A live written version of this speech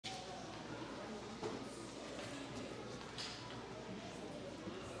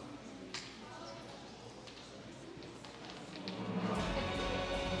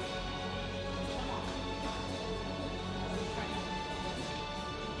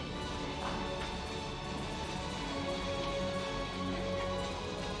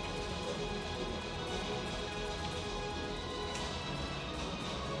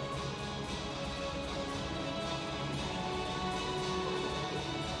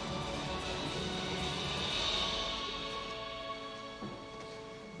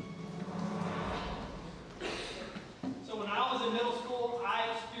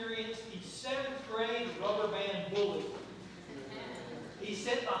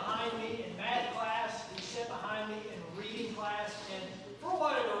behind me in math class. He sat behind me in reading class. And for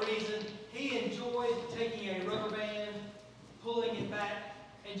whatever reason, he enjoyed taking a rubber band, pulling it back,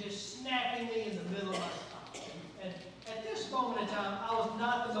 and just snapping me in the middle of my spine. And at this moment in time, I was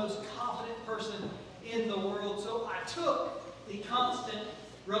not the most confident person in the world, so I took the constant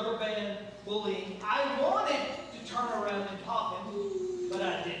rubber band bullying. I wanted to turn around and pop him, but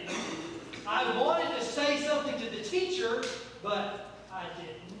I didn't. I wanted to say something to the teacher, but I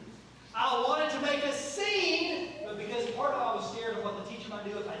didn't. I wanted to make a scene, but because part of it I was scared of what the teacher might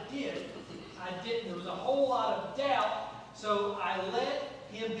do if I did, I didn't. There was a whole lot of doubt, so I let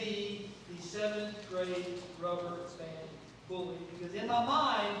him be the 7th grade rubber band bully. Because in my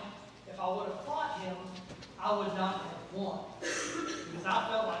mind, if I would have fought him, I would not have won. Because I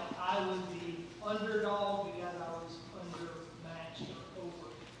felt like I was the underdog because I was undermatched or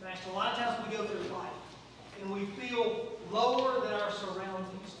overmatched. A lot of times we go through life and we feel lower than our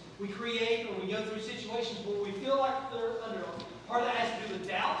surroundings. We create or we go through situations where we feel like they're underdogs. Part of that has to do with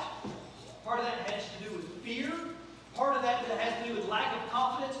doubt. Part of that has to do with fear. Part of that has to do with lack of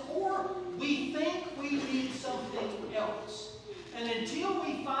confidence. Or we think we need something else. And until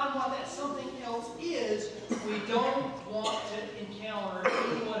we find what that something else is, we don't want to encounter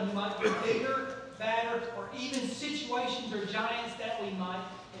anyone who might be bigger, badder, or even situations or giants that we might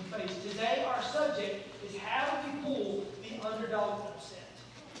face. Today, our subject is how do we pull the underdog upset?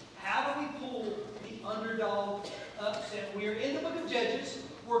 How do we pull the underdog upset? We are in the book of Judges.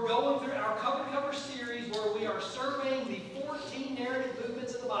 We're going through our cover-to-cover series where we are surveying the 14 narrative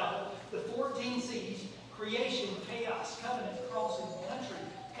movements of the Bible, the 14 C's: creation, chaos, covenant, crossing, country,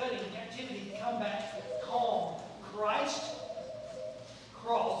 cutting, captivity, comeback, calm, Christ,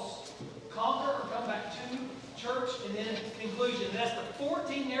 cross, conquer or come back to, church, and then conclusion. And that's the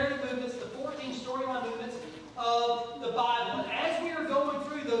 14 narrative movements, the 14 storyline movements of the Bible. And as we are going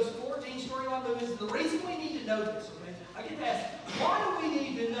through those 14 storyline movements, the reason we need to know this, okay, I get to ask, why do we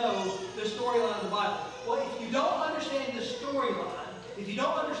need to know the storyline of the Bible? Well, if you don't understand the storyline, if you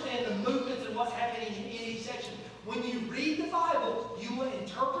don't understand the movements and what's happening in any section, when you read the Bible, you will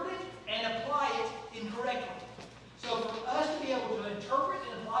interpret it and apply it incorrectly. So for us to be able to interpret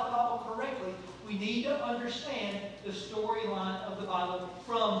and apply the Bible correctly, we need to understand the storyline of the Bible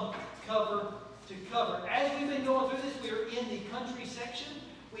from cover to cover. As we've been going through this, we are in the country section.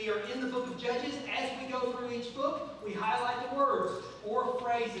 We are in the book of Judges. As we go through each book, we highlight the words or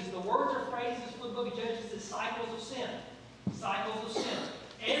phrases. The words or phrases for the book of Judges is cycles of sin. Cycles of sin.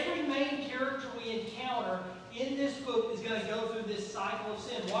 Every main character we encounter in this book is going to go through this cycle of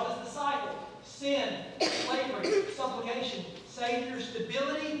sin. What is the cycle? Sin, slavery, supplication, Savior,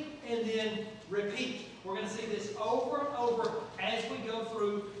 stability, and then repeat. We're going to see this over and over as we go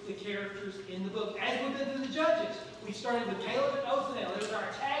through the characters in the book. As we've been through the Judges, we started with Caleb and Othniel. It was our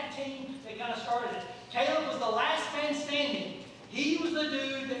tag team that kind of started it. Caleb was the last man standing. He was the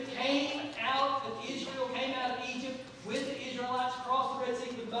dude that came out of Israel, came out of Egypt with the Israelites, crossed the Red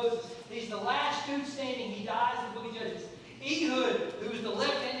Sea with Moses. He's the last dude standing. He dies in the book of Judges. Ehud, who was the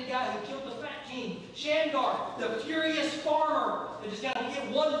left-handed guy who killed the fat king. Shamgar, the furious farmer that just got to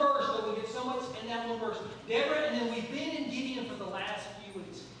get one verse, but we get so much in that one verse. Deborah, and then we've been in Gideon for the last few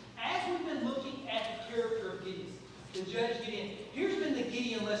weeks. As we've been looking at the character of Gideon, the judge Gideon, here's been the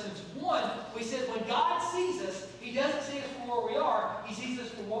Gideon lessons. One, we said when God sees us, He doesn't see us for where we are. He sees us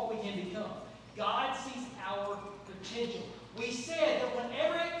for what we can become. God sees our potential. We said that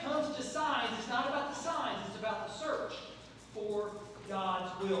whenever it comes to signs, it's not about the signs, it's about the search for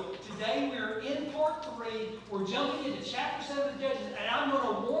God's will. Today we are in part 3. We're jumping into chapter 7 of Judges, and I'm going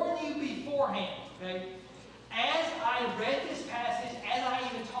to warn you beforehand, okay? As I read this passage, as I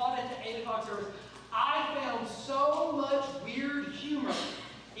even taught at the 8 o'clock service, I found so much weird humor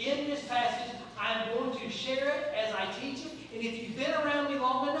in this passage. I'm going to share it as I teach it. And if you've been around me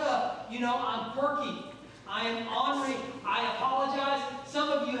long enough, you know I'm quirky. I am ornery. I apologize. Some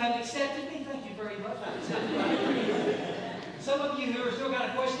of you have accepted me. Thank you very much. I've accepted you. Some of you who are still kind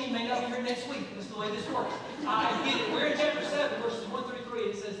of questioning may not be here next week. That's the way this works. I get it. We're in chapter 7, verses 1 through 3.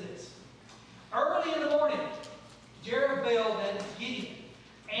 It says this. Early in the morning, Jerubbaal, that is Gideon,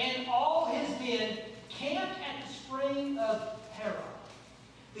 and all his men camped at the spring of Haran.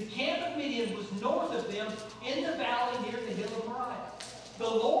 The camp of Midian was north of them in the valley near the hill of Moriah. The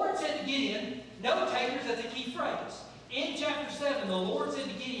Lord said to Gideon, note takers, that's a key phrase. In chapter 7, the Lord said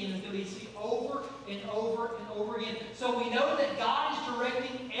to Gideon, is going to be seen over and over and over again. So we know that God is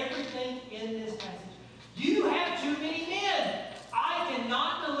directing everything in this passage. You have too many men. I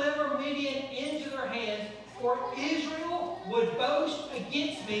cannot deliver Midian into their hands, or Israel would boast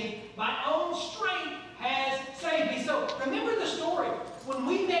against me. My own strength has saved me. So remember the story. When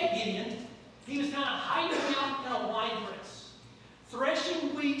we met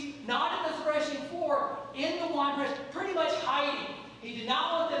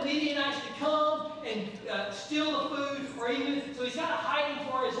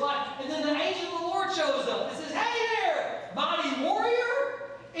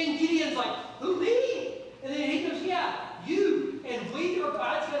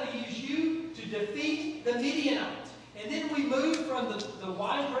the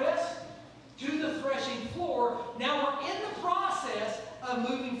wine press to the threshing floor. Now we're in the process of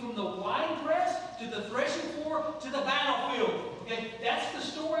moving from the wine press to the threshing floor to the battlefield. Okay, that's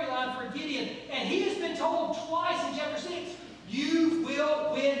the storyline for Gideon. And he has been told twice in chapter 6, you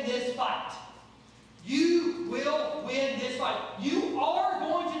will win this fight. You will win this fight. You are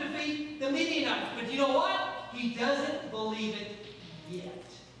going to defeat the Midianites. But you know what? He doesn't believe it yet.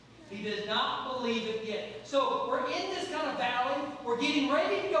 He does not believe it yet. So we're in this kind of valley. We're getting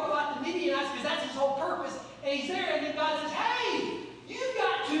ready to go fight the Midianites because that's his whole purpose. And he's there and then God says, hey, you've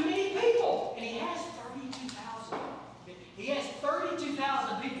got too many people. And he has 32,000. He has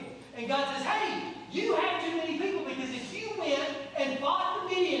 32,000 people. And God says, hey, you have too many people because if you went and fought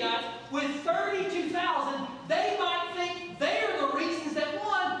the Midianites with 32,000, they might think they're the reasons that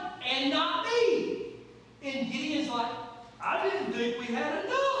won and not me. And Gideon's like, I didn't think we had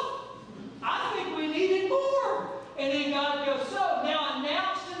enough. I think we needed more. And then God goes, so now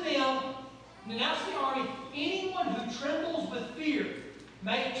announce to them, announce to the army, anyone who trembles with fear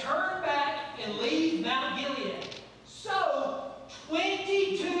may turn back and leave Mount Gilead. So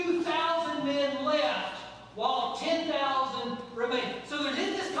 22,000 men left, while 10,000 remained. So they're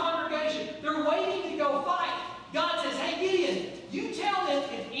in this congregation. They're waiting to go fight. God says, hey, Gideon, you tell them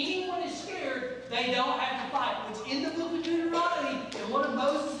if anyone is scared, they don't have to fight. It's in the book of Deuteronomy, in one of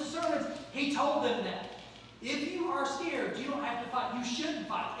Moses' sermons, he told them that. If you are scared, you don't have to fight. You shouldn't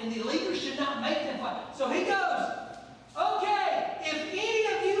fight. And the leaders should not make them fight. So he goes, okay, if any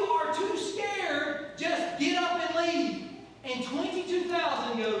of you are too scared, just get up and leave. And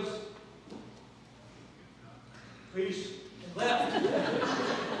 22,000 goes, peace, and left.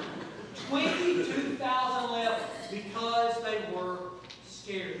 22,000 left because they were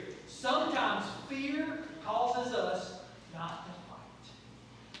scared. Sometimes fear causes us not to fight.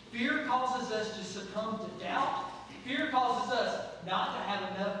 Fear causes us to succumb to doubt. Fear causes us not to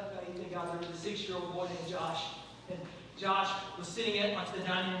have enough faith in God. There was a 6-year-old boy named Josh. And Josh was sitting at like the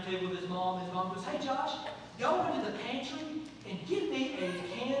dining room table with his mom. And his mom goes, hey Josh, go into the pantry and give me a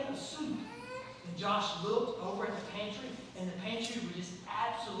can of soup. And Josh looked over at the pantry, and the pantry was just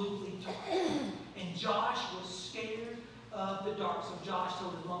absolutely dark. And Josh was scared of the dark. So Josh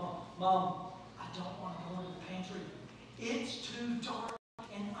told his mama, Mom, I don't want to go into the pantry. It's too dark,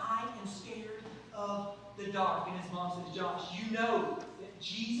 and I am scared of the dark. And his mom said to Josh, you know that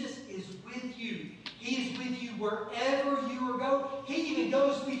Jesus is with you. He is with you wherever you are going. He even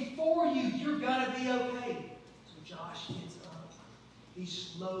goes before you. You're going to be okay. So Josh gets up. He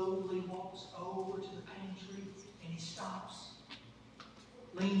slowly walks over to the pantry, and he stops.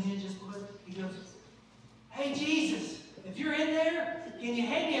 Leans in just a little. He goes, hey, Jesus, if you're in there, can you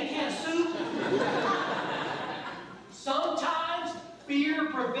hand me a can of soup? Sometimes fear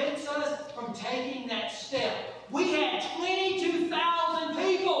prevents us from taking that step. We had 22,000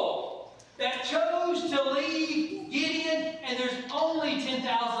 people that chose to leave Gideon, and there's only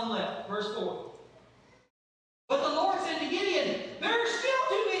 10,000 left. Verse 4. But the Lord said to Gideon, there are still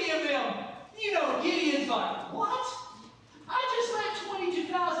too many of them. You know, Gideon's like, what? I just let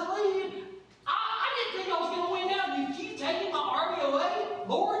 22,000 leave. I didn't think I was going to win now. You keep taking my army away?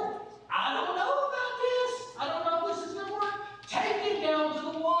 Lord, I don't know about this. I don't know if this is going to work. Take them down to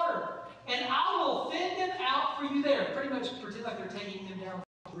the water, and I will thin them out for you there. Pretty much pretend like they're taking them down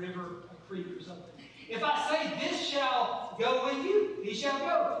a river, a creek, or something. If I say this shall go with you, he shall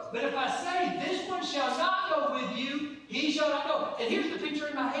go. But if I say this one shall not go with you, he shall not go. And here's the picture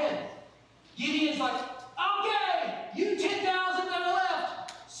in my head. Gideon's like, okay, you 10,000 that are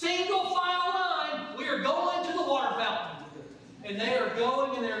left, single file line, we are going to the water fountain. And they are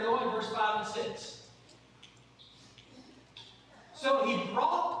going, and they are going, verse 5 and 6. So he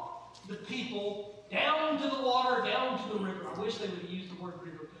brought the people down to the water, down to the river. I wish they would have used the word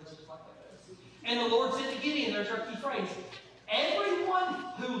river because I just like that. And the Lord said to Gideon, there's our key phrase, everyone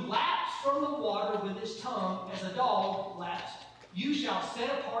who laps from the water with his tongue as a dog laps, you shall set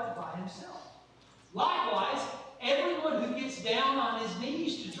apart by himself. Likewise, everyone who gets down on his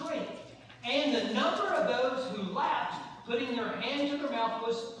knees to drink. And the number of those who lapped, putting their hand to their mouth,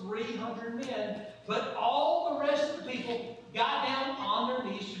 was 300 men. But all the rest of the people got down on their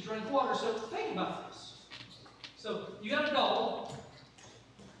knees to drink water. So think about this. So you got a dog,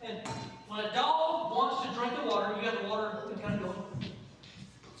 and when a dog wants to drink the water, you got the water kind of going.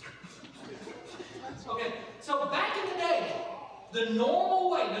 Okay, so back in the day, the normal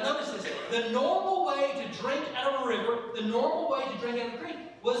way, now notice this, the normal way to drink out of a river, the normal way to drink out of a creek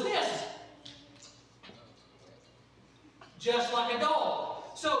was this. Just like a dog.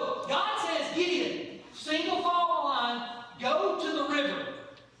 So God says, Gideon, single file line, go to the river.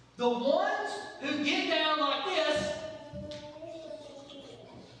 The ones who get down like this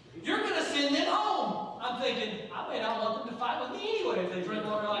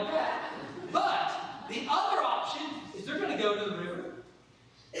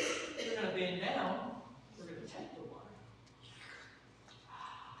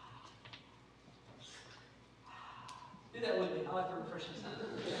Do that with me. I like the refreshing sound.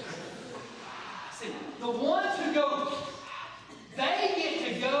 See, the ones who go, they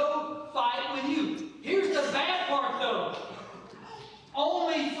get to go fight with you. Here's the bad part, though.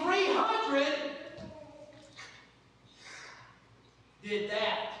 Only 300 did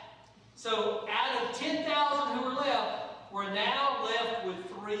that. So out of 10,000 who were left, we're now left with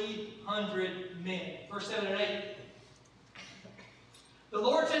 300 men. Verse 7 and 8. The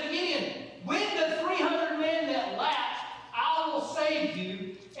Lord said to Gideon, with the 300 men that lacked, I will save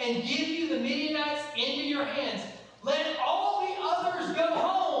you and give you the Midianites into your hands. Let all the others go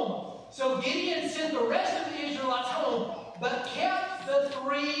home. So Gideon sent the rest of the Israelites home, but kept the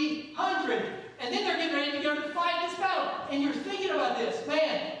 300. And then they're getting ready to go to fight this battle. And you're thinking about this.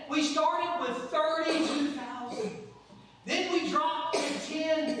 Man, we started with 32,000. Then we dropped to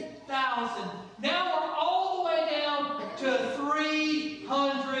 10,000. Now we're all the way down to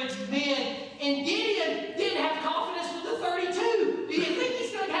 300 men. And Gideon didn't have confidence with the 32. Do you think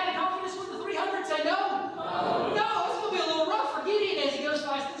he's going to have confidence with the 300? Say no. No, it's going to be a little rough for Gideon as he goes to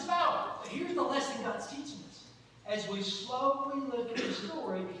fight this battle. But here's the lesson God's teaching us. As we slowly look at the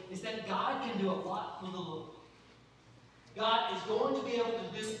story, is that God can do a lot with a little. God is going to be able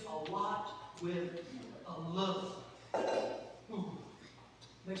to do a lot with a little. Ooh.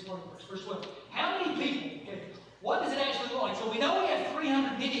 Next part of verse 12. How many people? Okay, what does it actually look like? So we know we have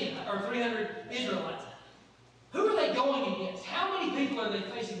 300 Gideon, or 300 Israelites. Who are they going against? How many people are they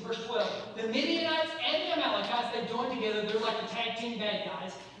facing? Verse 12. The Midianites and the Amalekites, they joined together. They're like the tag team bad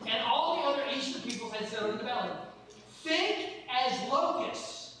guys. And all the other eastern peoples had settled in the valley. Thick as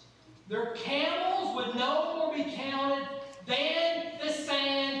locusts. Their camels would no more be counted than the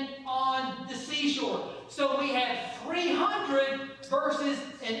sand on the seashore. So we have 300 versus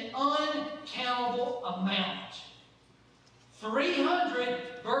an uncountable amount. 300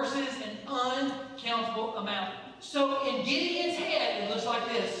 versus an uncountable amount. So in Gideon's head, it looks like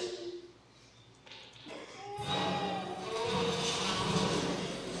this.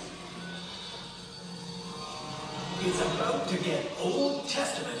 It's about to get Old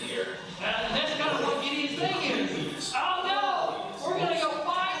Testament here. And that's kind of what Gideon's thing is. Oh no! We're going to go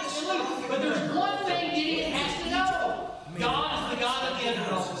fight and lose. But there's one thing Gideon has to know. God is the God of the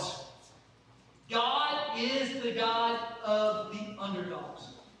underdogs. God is the God of the underdogs.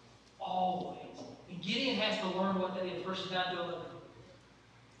 Always. And Gideon has to learn what that is. Verses 9 to 11.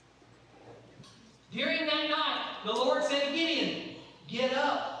 During that night, the Lord said to Gideon, get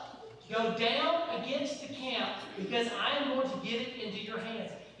up. Go down against the camp, because I am going to give it into your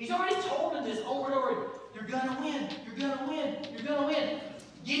hands. He's already told him this over and over. You're going to win. You're going to win. You're going to win.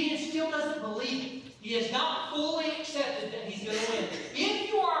 Gideon still doesn't believe it. He has not fully accepted that he's going to win. If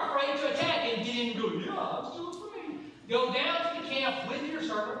you are afraid to attack him, Gideon can go, yeah, I'm still afraid. Go down to the camp with your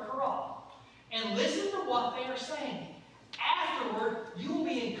servant Korah and listen to what they are saying. Afterward, you will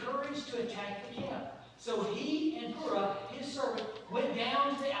be encouraged to attack the camp. So he and Korah, his servant, went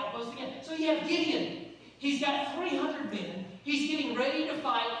down to the outpost again. So you have Gideon. He's got 300 men. He's getting ready to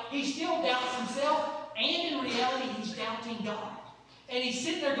fight. He still doubts himself. And in reality, he's doubting God. And he's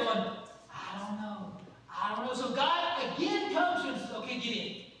sitting there going, I don't know. I don't know. So God again comes to him and says, okay,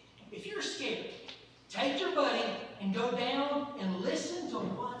 Gideon, if you're scared, take your buddy and go down and listen to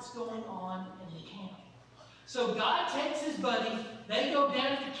what's going on in the camp. So God takes his buddy. They go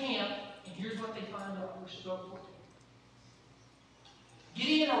down to the camp. And here's what they find out. Verse 14.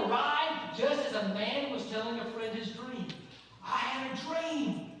 Gideon arrived just as a man was telling a friend his dream. I had a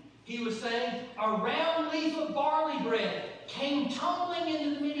dream, he was saying. A round leaf of barley bread came tumbling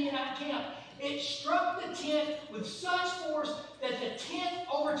into the Midianite camp. It struck the tent with such force that the tent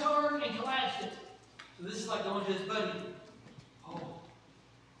overturned and collapsed it. So this is like going to his buddy. Oh,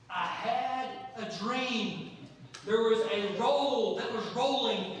 I had a dream. There was a roll that was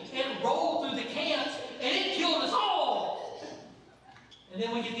rolling. It rolled through the camps, and it killed us all. And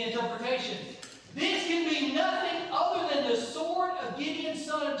then we get the interpretation. This can be nothing other than the sword of Gideon,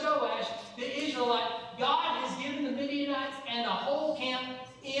 son of Joash, the Israelite. God has given the Midianites and the whole camp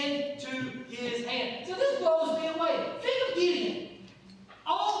into his hand. So this blows me away. Think of Gideon.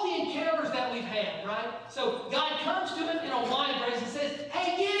 All the encounters that we've had, right? So God comes to him in a wine brace and says,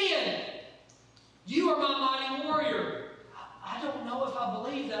 hey, Gideon, you are my mighty warrior. I don't know if I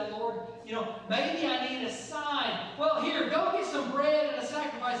believe that, Lord. You know, maybe I need a sign. Well, here, go get some bread and a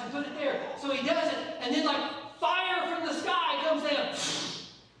sacrifice and put it there. So he does it, and then like fire from the sky comes down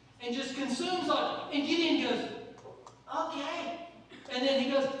and just consumes it. And Gideon goes, okay. And then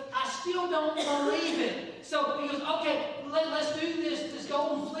he goes, I still don't believe it. So he goes, okay, let's do this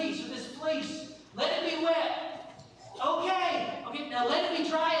golden fleece, or this fleece. Let it be wet. Okay, now let it be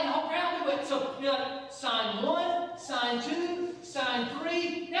dry and the whole ground be wet. So you're like, sign 1, sign 2, sign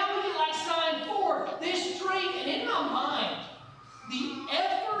 3. Now we get like sign 4. This streak, and in my mind, the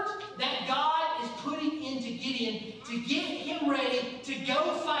effort that God is putting into Gideon to get him ready to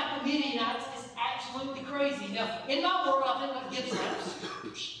go fight the Midianites is absolutely crazy. Now, in my world, I think like Gideon's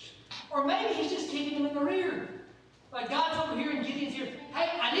or maybe he's just kicking him in the rear. Like God's over here and Gideon's here. Hey,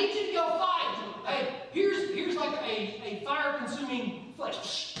 I need you to go fight. Hey, here's like a fire-consuming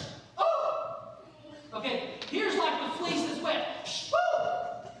flesh. Oh! Okay, here's like the fleece that's wet. Woo!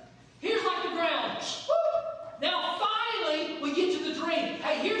 Here's like the ground. Woo! Now finally we get to the dream.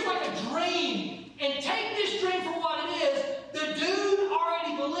 Hey, here's like a dream. And take this dream for what it is. The dude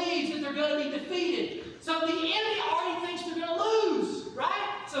already believes that they're going to be defeated. So the enemy already thinks they're going to lose, right?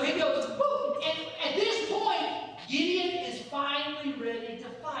 So he goes, woo! And at this point, Gideon is finally ready to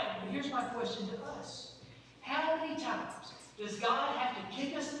fight. But here's my question to us. How many times does God have to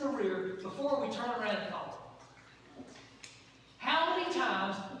kick us in the rear before we turn around and follow? How many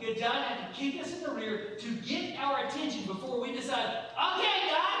times did God have to kick us in the rear to get our attention before we decide, okay,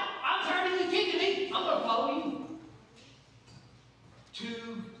 God, I'm tired of you kicking me. I'm going to follow you.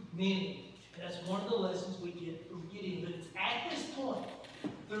 Too many. And that's one of the lessons we get from Gideon. But it's at this point,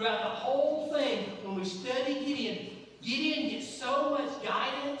 throughout the whole thing, when we study Gideon, Gideon gets so much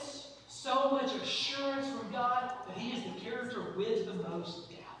guidance, so much assurance from God, that he is the character with the most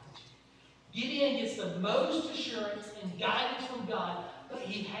doubt. Gideon gets the most assurance and guidance from God, but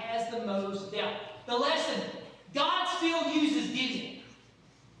he has the most doubt. The lesson, God still uses Gideon.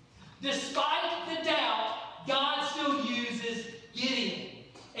 Despite the doubt, God still uses Gideon.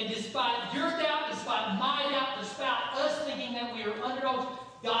 And despite your doubt, despite my doubt, despite us thinking that we are underdogs,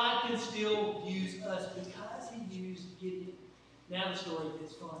 God can still use us because he used Gideon. Now the story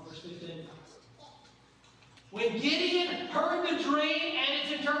gets fun. Verse 15. When Gideon heard the dream and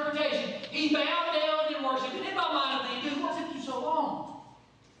its interpretation, he bowed down and worshipped. And in my mind, I'm thinking, why took you so long?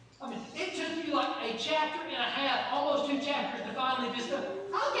 I mean, it took you like a chapter and a half, almost 2 chapters to finally just go,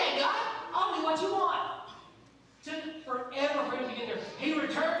 okay, God, I'll do what you want. It took forever for him to get there. He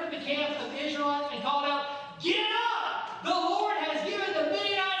returned to the camp of Israel and called out, get up! The Lord has given the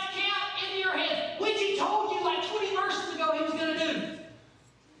Midianites camp into your hands, which he told you like 20 verses ago he was going to do.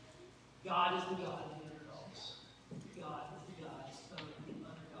 God is the God of the underdogs. God is the God of the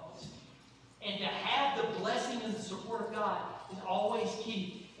underdogs. And to have the blessing and the support of God is always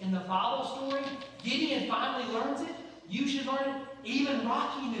key. In the Bible story, Gideon finally learns it. You should learn it. Even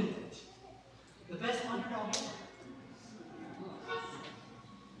Rocky knew it. The best underdog ever.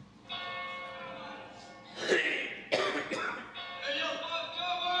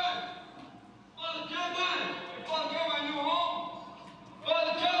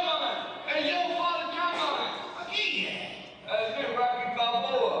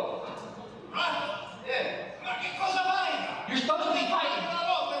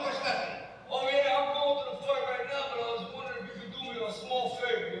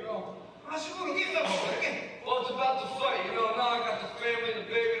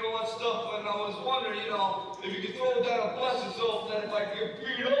 If you could throw down a blessing so that if I get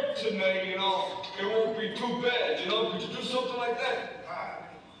beat up tonight, it won't be too bad, Could you do something like that?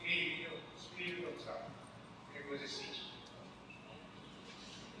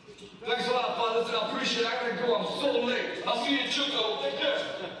 Thanks a lot, Father. Listen, I appreciate it. I gotta go. I'm so late. I'll see you in Chico. Take care.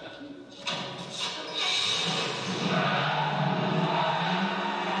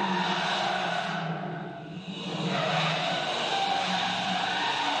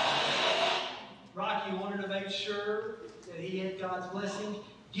 Sure that he had God's blessing.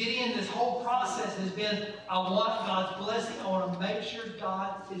 Gideon, this whole process has been, I want God's blessing. I want to make sure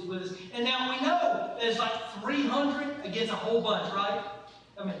God is with us. And now we know there's like 300 against a whole bunch, right?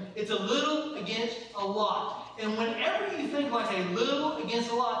 I mean, it's a little against a lot. And whenever you think like a little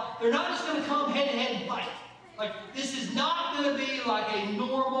against a lot, they're not just going to come head to head and fight. Like, this is not going to be like a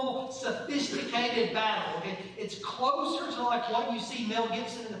normal, sophisticated battle. Okay? It's closer to like what you see Mel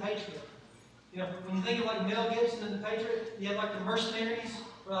Gibson in The Patriot. When you think of like Mel Gibson and The Patriot, you have like the mercenaries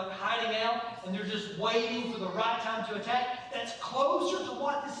who are like hiding out and they're just waiting for the right time to attack. That's closer to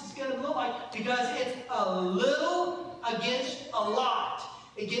what this is going to look like because it's a little against a lot.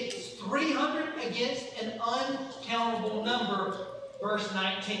 It gets 300 against an uncountable number, verse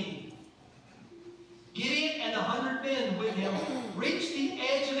 19. Gideon and the 100 men with him reached the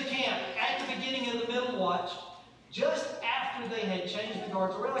edge of the camp at the beginning of the middle watch, just after they had changed the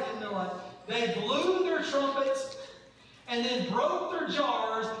guards. We're like in the middle watch. They blew their trumpets and then broke their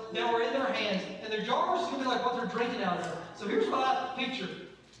jars that were in their hands. And their jars is going to be like what they're drinking out of. So here's what I picture.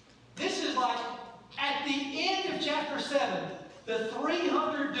 This is like at the end of chapter 7. The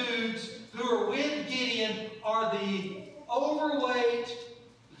 300 dudes who are with Gideon are the overweight,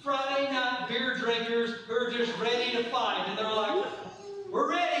 Friday night beer drinkers who are just ready to fight. And they're like, we're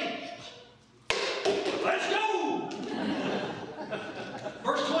ready. Let's go.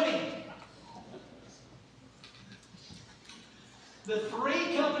 Verse 20. The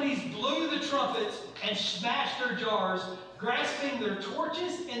three companies blew the trumpets and smashed their jars, grasping their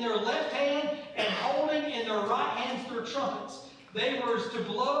torches in their left hand and holding in their right hands their trumpets. They were to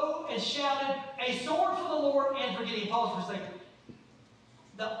blow and shouted, a sword for the Lord and for Gideon. Pause for a second.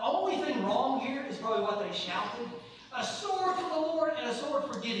 The only thing wrong here is probably what they shouted. A sword for the Lord and a sword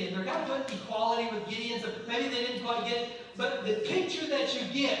for Gideon. They're going to put equality with Gideon, so maybe they didn't quite get it. But the picture that you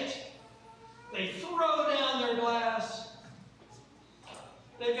get, they throw down their glass.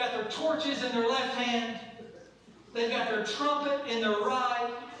 They've got their torches in their left hand. They've got their trumpet in their right.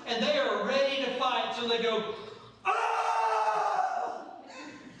 And they are ready to fight. So they go, ah!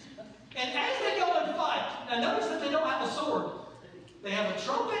 And as they go and fight, now notice that they don't have a sword. They have a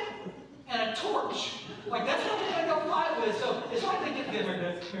trumpet and a torch. Like, that's what they're going to go fight with. So it's like they get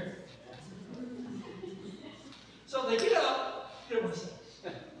together. Come here. So they get up. Get up.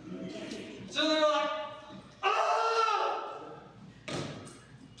 So they're like, ah!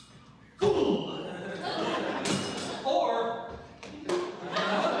 Cool. Or,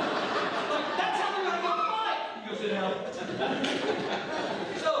 like, that's how they're going to go fight. You go sit down.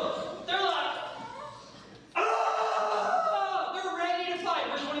 So they're like, ah! They're ready to fight.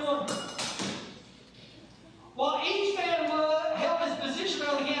 Verse 21. While each man held his position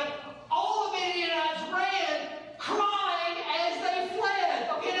around the camp, all the Midianites ran, crying as they fled.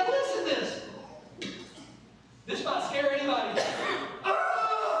 Okay, now listen to this. This might scare anybody.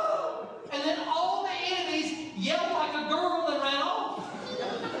 And then all the enemies yelled like a girl and ran off.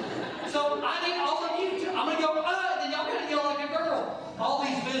 So I need all of you to, I'm going to go, then y'all got to yell like a girl. All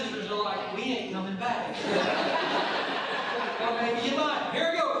these visitors are like, we ain't coming back. Well, maybe you might.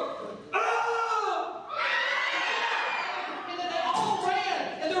 Here we go. And then they all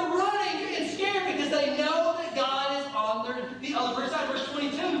ran. And they're running and scared because they know that God is on the other side. Verse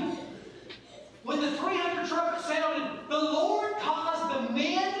 22. When the 300 trumpets sounded, the Lord caused the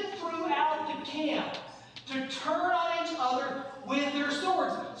men throughout the camp to turn on each other with their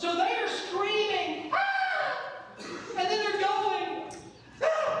swords. So they are screaming, ah! And then they're going, ah,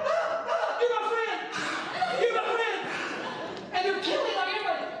 ah, ah, you're my friend! You're my friend! And they're killing like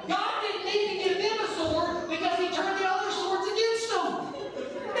everybody. God didn't need to give them a sword because he turned the other swords against them.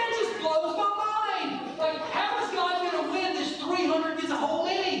 That just blows my mind. Like, how is God going to win this 300 against a whole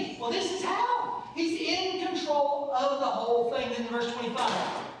many? Well, this is how. He's in control of the whole thing. In verse 25,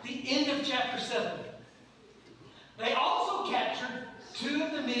 the end of chapter 7. They also captured two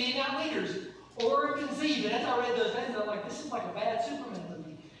of the Midianite leaders, Oreb and Zeb. And as I read those names, I'm like, this is like a bad Superman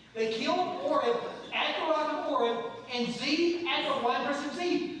movie. They killed Oreb at the rock of Oreb and Zeb at the winepress of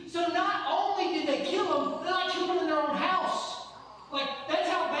Zeb. So not only did they kill them, they like killed them in their own house. Like, that's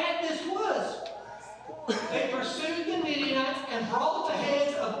how bad this was. They pursued the Midianites and brought the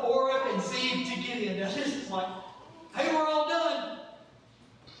heads of Oreb and Zeb to Gideon. Now this is like, hey, we're all done.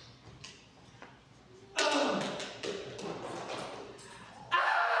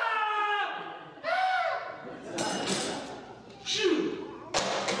 Shoot!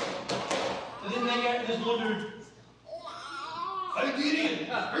 And then they got this one dude. Hey, Gideon,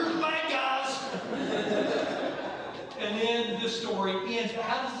 here's the bad guys. And then the story ends. But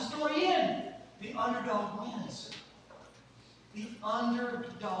how does the story end? The underdog wins. The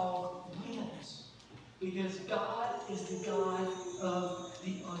underdog wins. Because God is the God of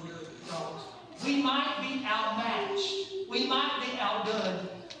the underdogs. We might be outmatched. We might be outdone.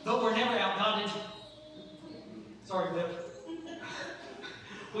 But we're never outgunned. Sorry, Biff.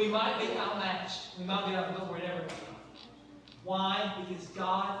 We might be outmatched. We might be outdone, but we're never outdone. Why? Because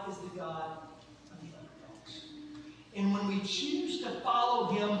God is the God of the underdogs. And when we choose to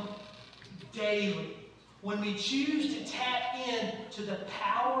follow Him daily, when we choose to tap in to the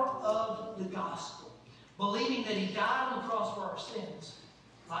power of the gospel, believing that He died on the cross for our sins,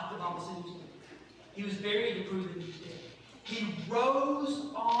 like the Bible said He was dead. He was buried to prove that He was dead. He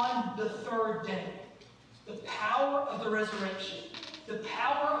rose on the third day. The power of the resurrection, the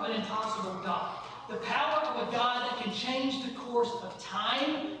power of an impossible God, the power of a God that can change the course of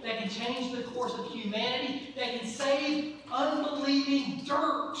time, that can change the course of humanity, that can save unbelieving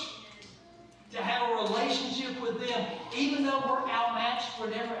dirt to have a relationship with them. Even though we're outmatched, we're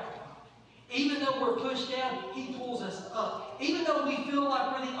never outmatched. Even though we're pushed down, He pulls us up. Even though we feel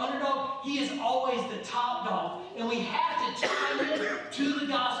like we're the underdog, He is always the top dog. And we have to tie in to the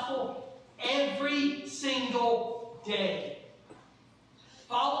gospel every single day.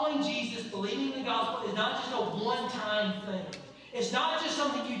 believing the gospel, is not just a one-time thing. It's not just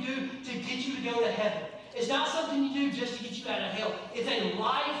something you do to get you to go to heaven. It's not something you do just to get you out of hell. It's a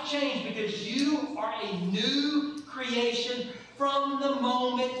life change because you are a new creation from the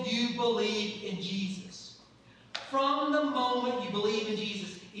moment you believe in Jesus. From the moment you believe in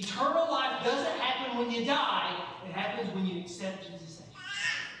Jesus. Eternal life doesn't happen when you die. It happens when you accept Jesus.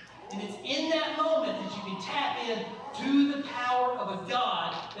 And it's in that moment that you can tap in to the power of a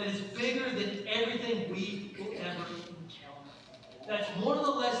God that is bigger than everything we will ever encounter. That's one of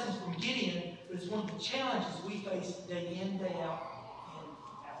the lessons from Gideon, but it's one of the challenges we face day in, day out, and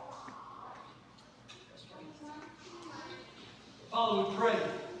out. Let's pray. Father, we pray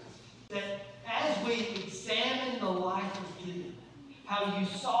that as we examine the life of Gideon, how you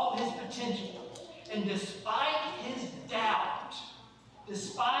saw his potential, and despite his doubt,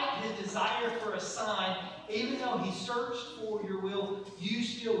 despite his desire for a sign, even though he searched for your will, you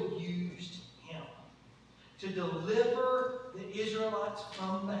still used him to deliver the Israelites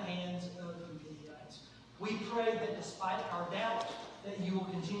from the hands of the Midianites. We pray that despite our doubt, that you will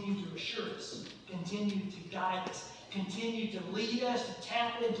continue to assure us, continue to guide us, continue to lead us to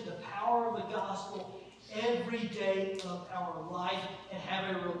tap into the power of the gospel every day of our life and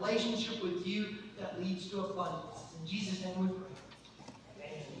have a relationship with you that leads to abundance. In Jesus' name we pray.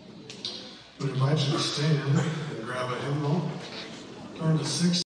 We invite you to stand and grab a hymnal. Turn to 6.